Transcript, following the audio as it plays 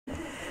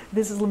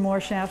This is Limor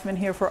Schafman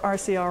here for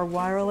RCR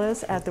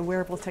Wireless at the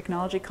Wearable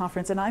Technology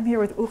Conference, and I'm here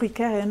with Uri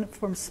Keren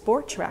from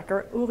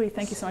SporTracker. Uri,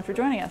 thank you so much for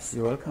joining us.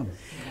 You're welcome.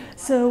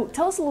 So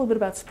tell us a little bit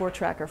about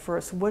SporTracker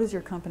first. What does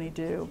your company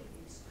do?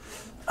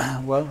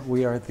 Well,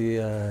 we are at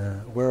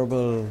the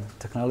Wearable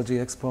Technology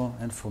Expo,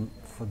 and for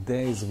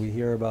days we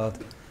hear about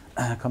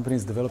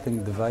companies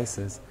developing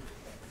devices,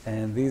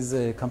 and these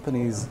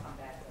companies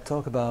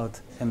talk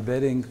about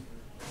embedding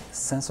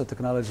sensor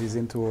technologies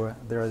into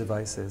their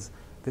devices.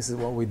 This is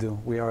what we do.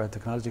 We are a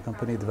technology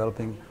company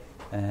developing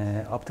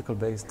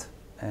optical-based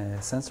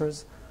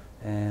sensors,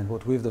 and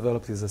what we've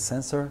developed is a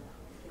sensor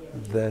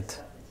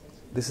that,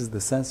 this is the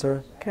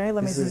sensor. Okay,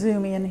 let me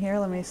zoom in here.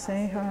 Let me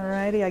see.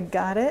 Alrighty, I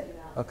got it.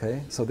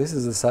 Okay, so this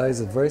is the size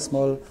of a very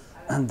small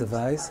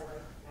device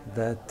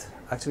that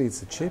actually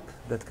it's a chip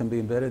that can be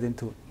embedded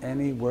into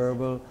any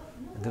wearable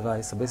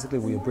device. So basically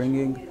we are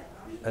bringing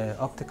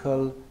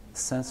optical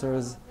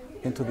sensors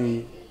into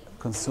the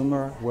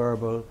consumer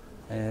wearable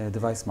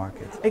device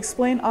market.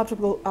 Explain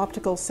optical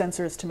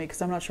sensors to me, because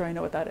I'm not sure I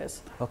know what that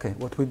is. Okay,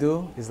 what we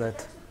do is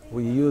that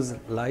we use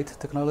light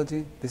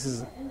technology. This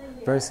is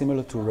very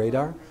similar to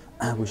radar.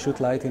 We shoot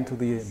light into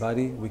the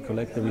body, we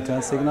collect the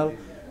return signal,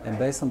 and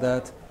based on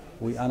that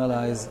we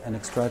analyze and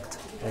extract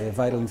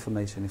vital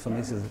information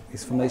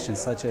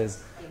such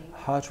as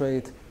heart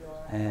rate,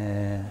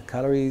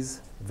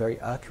 calories, very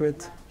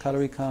accurate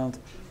calorie count,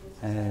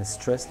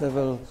 stress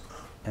level,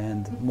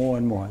 and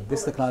more.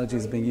 This technology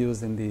is being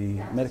used in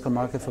the medical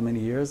market for many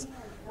years,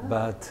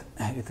 but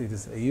it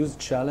is a huge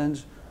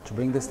challenge to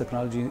bring this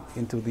technology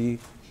into the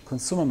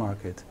consumer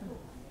market.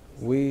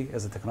 We,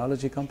 as a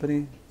technology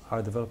company,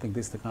 are developing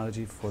this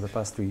technology for the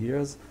past 3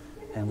 years,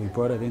 and we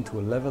brought it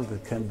into a level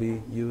that can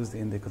be used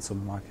in the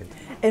consumer market.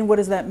 And what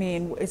does that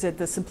mean? Is it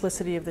the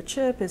simplicity of the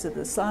chip? Is it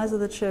the size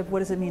of the chip? What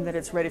does it mean that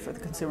it's ready for the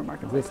consumer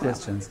market? Great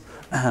questions.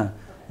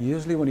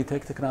 Usually when you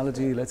take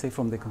technology, let's say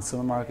from the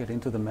consumer market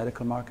into the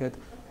medical market,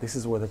 this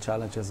is where the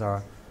challenges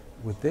are.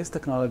 With this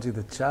technology,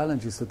 the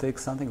challenge is to take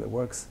something that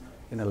works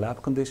in a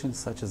lab condition,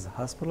 such as a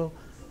hospital,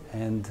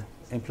 and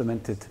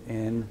implement it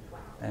in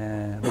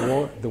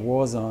the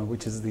war zone,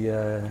 which is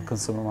the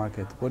consumer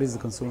market. What is the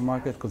consumer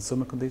market?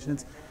 Consumer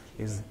conditions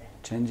is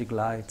changing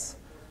lights,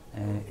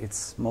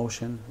 it's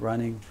motion,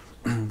 running.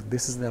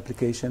 This is the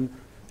application.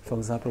 For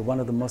example, one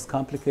of the most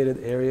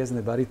complicated areas in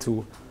the body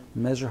to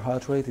measure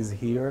heart rate is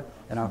here,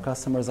 and our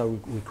customers are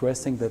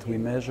requesting that we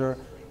measure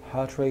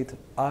heart rate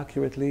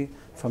accurately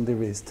from the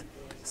wrist.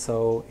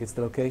 So it's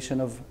the location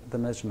of the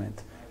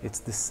measurement, it's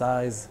the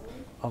size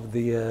of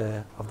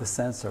the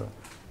sensor,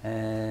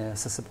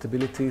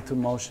 susceptibility to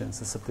motion,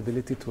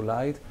 susceptibility to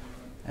light,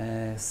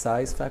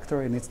 size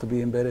factor. It needs to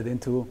be embedded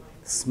into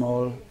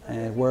small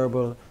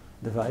wearable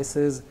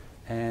devices,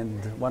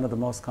 and one of the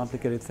most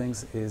complicated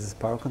things is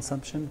power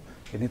consumption.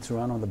 It needs to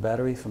run on the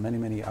battery for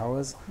many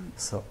hours.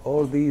 So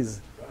all these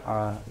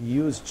are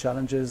huge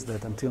challenges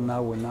that until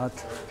now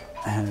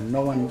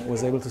no one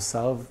was able to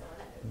solve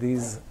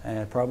these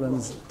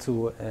problems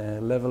to a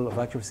level of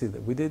accuracy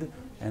that we did,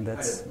 and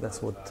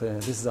that's what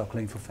this is our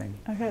claim for fame.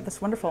 Okay,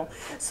 that's wonderful.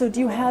 So do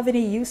you have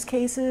any use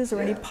cases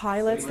or any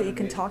pilots that you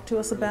can talk to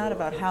us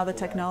about how the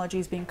technology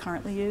is being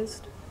currently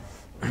used?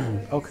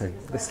 Okay,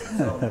 this is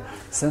a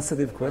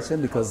sensitive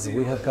question because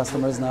we have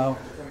customers now,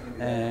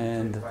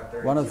 and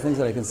one of the things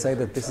that I can say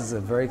that this is a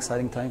very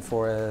exciting time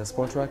for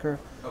SporTracker,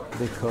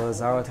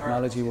 because our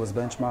technology was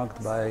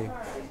benchmarked by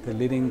the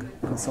leading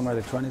consumer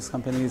electronics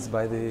companies,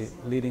 by the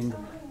leading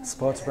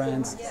sports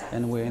brands,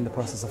 and we're in the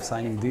process of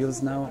signing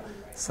deals now.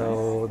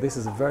 So this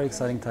is a very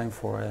exciting time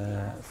for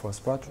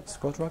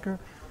SporTracker,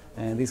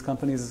 and these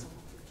companies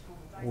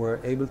were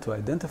able to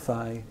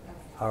identify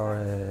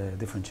our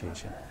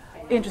differentiation.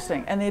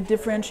 Interesting. And the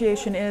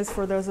differentiation is,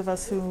 for those of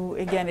us who,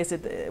 again,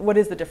 what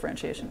is the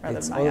differentiation?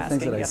 It's all the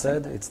things that I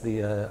said. It's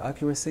the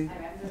accuracy,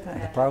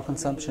 the power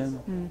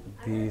consumption,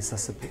 the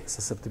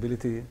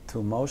susceptibility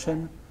to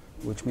motion,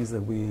 which means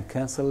that we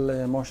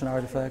cancel motion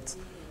artifacts,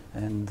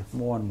 and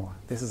more.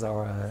 This is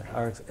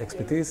our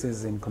expertise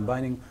is in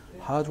combining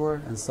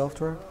hardware and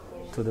software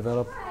to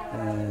develop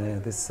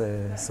this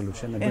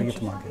solution and bring it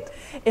to market.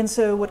 And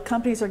so what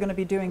companies are going to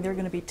be doing, they're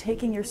going to be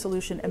taking your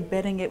solution,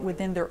 embedding it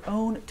within their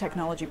own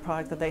technology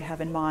product that they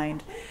have in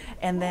mind,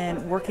 and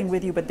then working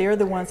with you, but they're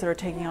the ones that are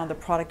taking on the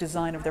product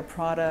design of their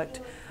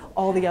product,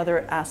 all the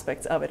other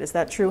aspects of it. Is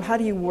that true? How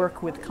do you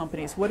work with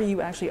companies? What are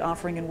you actually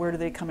offering, and where do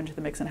they come into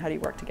the mix, and how do you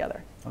work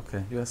together?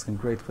 Okay, you're asking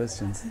great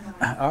questions.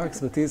 Our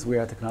expertise, we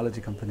are a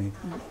technology company,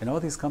 and all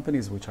these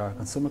companies, which are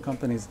consumer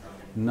companies,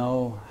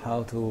 know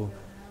how to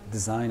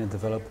design and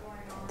develop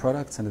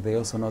products, and they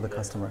also know the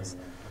customers.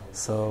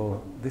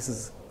 So this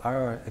is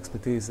our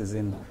expertise is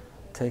in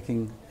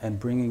taking and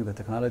bringing the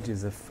technology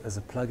as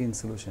a plug-in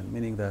solution,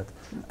 meaning that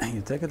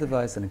you take a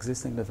device, an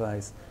existing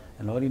device,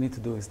 and all you need to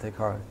do is take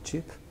our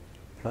chip,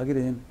 plug it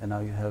in, and now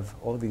you have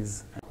all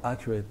these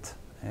accurate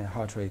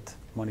heart rate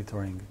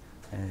monitoring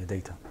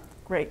data.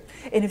 Great.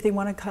 And if they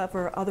want to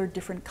cover other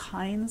different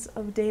kinds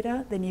of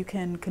data, then you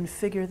can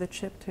configure the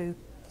chip to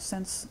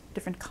sense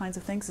different kinds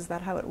of things. Is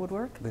that how it would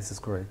work? This is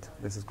correct.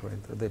 This is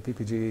correct. The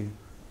PPG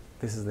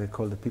This is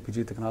called the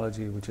PPG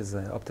technology, which is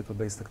an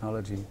optical-based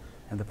technology,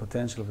 and the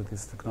potential of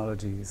this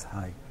technology is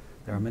high.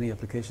 There are many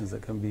applications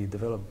that can be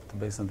developed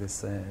based on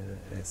this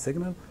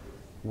signal.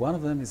 One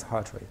of them is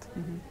heart rate.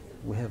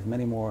 We have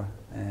many more.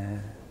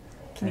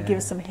 Can you give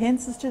us some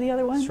hints as to the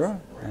other ones?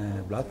 Sure.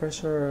 Blood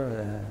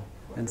pressure,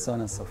 and so on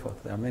and so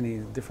forth. There are many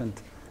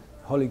different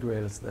holy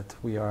grails that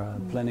we are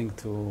planning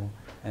to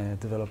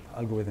develop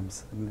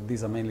algorithms. And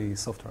these are mainly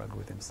software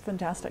algorithms.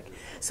 Fantastic.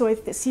 So I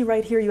see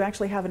right here you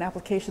actually have an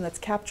application that's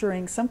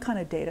capturing some kind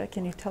of data.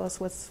 Can you tell us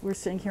what we're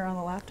seeing here on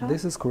the laptop?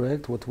 This is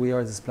correct. What we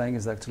are displaying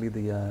is actually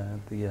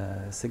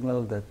the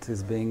signal that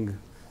is being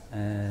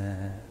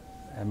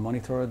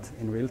monitored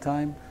in real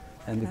time.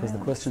 And because the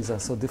questions are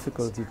so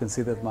difficult, you can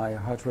see that my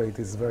heart rate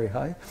is very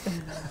high.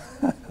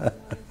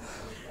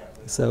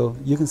 So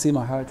you can see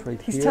my heart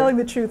rate here. He's telling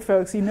the truth,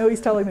 folks. You know he's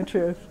telling the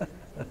truth.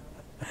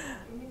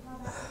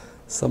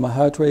 So my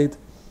heart rate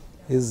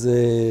is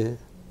in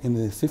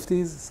the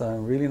 50s, so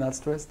I'm really not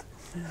stressed.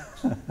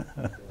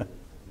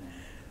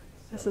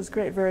 This is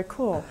great, very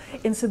cool.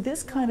 And so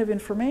this kind of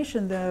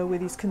information, though, with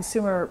these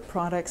consumer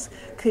products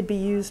could be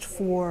used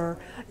for,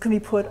 could be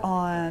put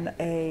on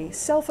a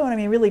cell phone. I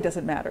mean, it really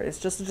doesn't matter. It's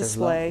just a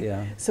display.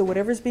 Yeah. So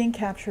whatever's being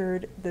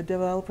captured, the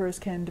developers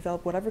can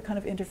develop whatever kind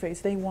of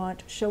interface they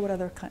want, show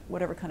whatever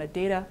kind of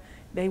data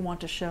they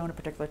want to show in a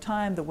particular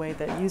time, the way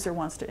the user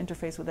wants to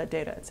interface with that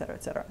data, et cetera,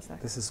 et cetera.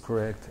 This is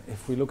correct.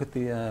 If we look at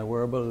the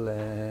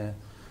wearable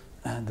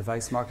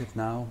device market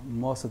now,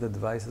 most of the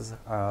devices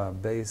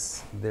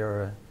base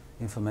their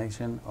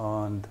information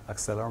on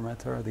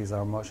accelerometer. These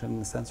are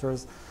motion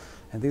sensors,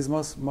 and these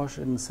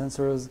motion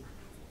sensors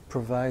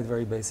provide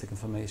very basic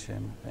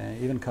information.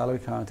 Even calorie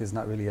count is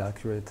not really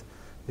accurate,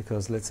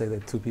 because let's say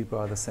that two people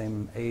are the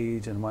same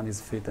age and one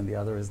is fit and the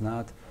other is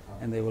not,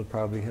 and they will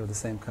probably have the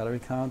same calorie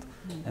count.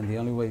 And the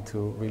only way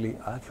to really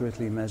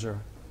accurately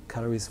measure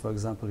calories, for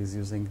example, is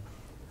using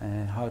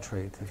heart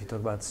rate. If you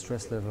talk about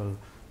stress level, you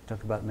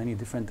talk about many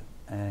different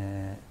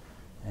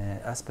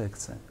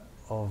aspects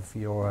of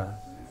your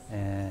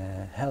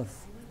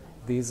health.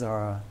 These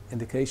are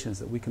indications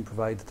that we can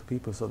provide to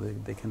people so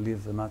that they can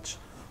live a much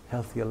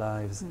healthier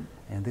lives.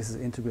 And this is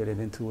integrated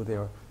into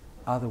their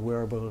other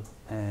wearable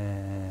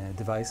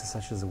devices,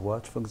 such as a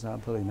watch, for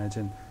example.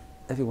 Imagine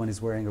everyone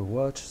is wearing a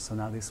watch, so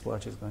now this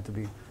watch is going to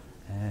be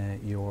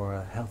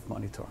your health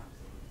monitor.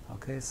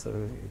 Okay, so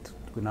it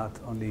will not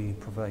only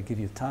give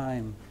you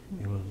time,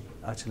 it will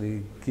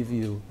actually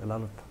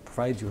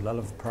provide you a lot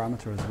of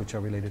parameters which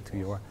are related to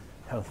your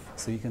health,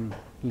 so you can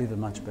live a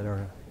much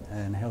better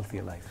and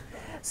healthier life.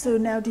 So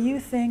now, do you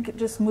think,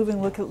 just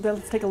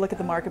let's take a look at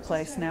the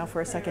marketplace now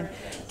for a second.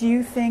 Do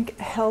you think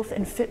health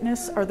and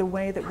fitness are the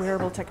way that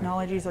wearable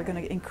technologies are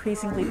going to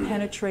increasingly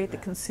penetrate the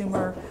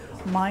consumer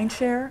mind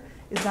share?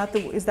 Is that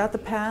the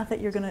path that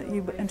you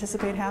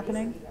anticipate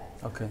happening?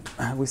 Okay,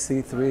 we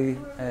see three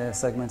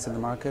segments in the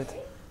market.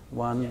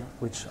 One,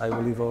 which I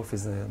will leave off,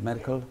 is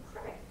medical,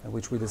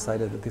 which we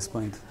decided at this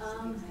point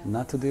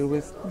not to deal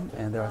with.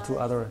 And there are two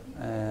other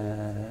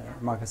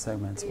market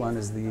segments. One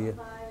is the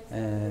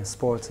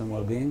sports and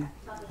well-being,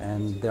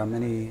 and there are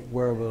many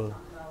wearable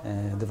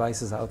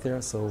devices out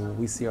there, so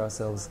we see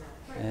ourselves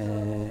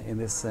in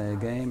this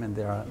game, and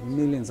there are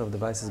millions of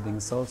devices being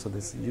sold, so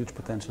there's huge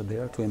potential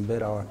there to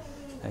embed our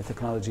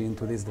technology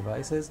into these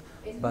devices.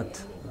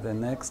 But the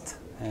next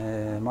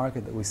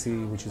market that we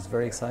see, which is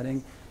very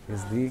exciting,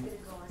 is the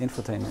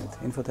infotainment.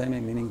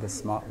 Infotainment meaning the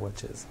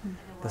smartwatches.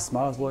 The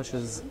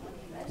smartwatches,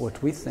 what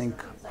we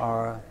think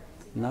are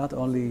not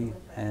only,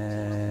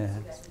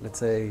 let's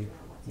say,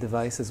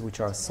 devices which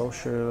are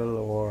social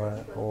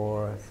or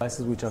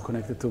devices which are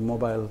connected to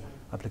mobile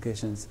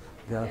applications.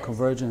 They are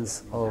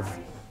convergence of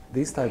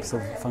these types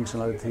of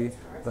functionality,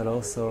 but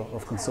also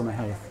of consumer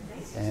health.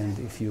 And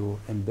if you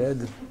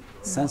embed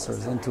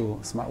sensors into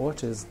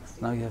smartwatches,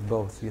 now you have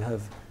both. You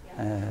have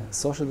a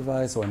social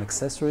device or an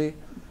accessory,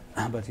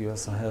 but you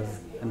also have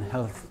a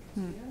health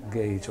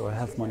gauge or a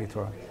health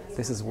monitor.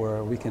 This is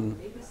where we can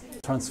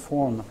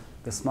transform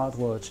the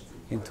smartwatch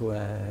into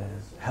a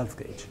health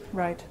gauge.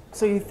 Right.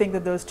 So you think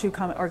that those two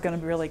are going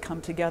to really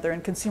come together,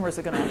 and consumers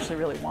are going to actually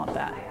really want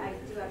that?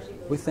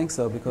 We think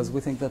so, because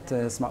we think that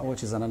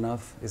smartwatch is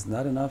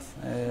not enough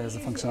as a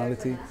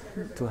functionality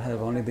to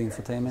have only the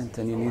infotainment,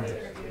 and you need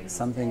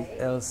something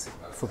else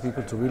for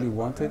people to really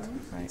want it.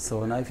 Right.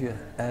 So now if you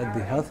add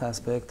the health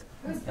aspect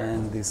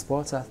and the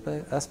sports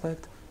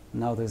aspect,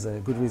 now there's a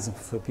good reason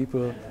for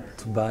people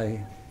to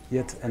buy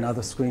yet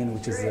another screen,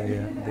 which is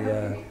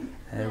the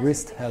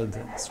wrist-held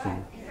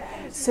screen.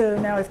 So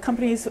now if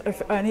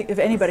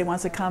anybody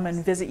wants to come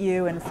and visit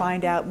you and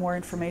find out more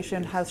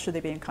information, how should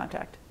they be in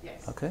contact?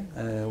 Okay,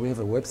 we have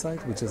a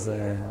website, which is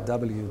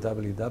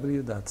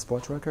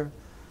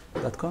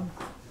www.sporttracker.com.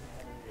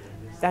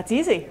 That's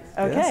easy.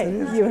 Okay,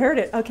 yes, you heard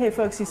it. Okay,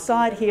 folks, you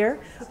saw it here.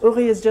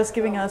 Uri is just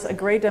giving us a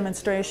great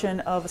demonstration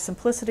of the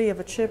simplicity of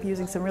a chip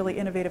using some really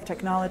innovative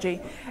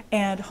technology,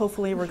 and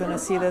hopefully we're going to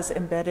see this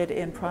embedded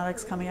in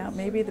products coming out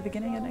maybe at the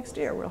beginning of next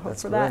year. We'll hope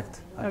for that.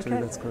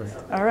 Actually, that's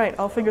correct. All right,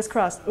 all fingers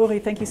crossed. Uri,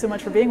 thank you so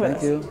much for being with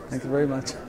us. Thank you. Thank you very much.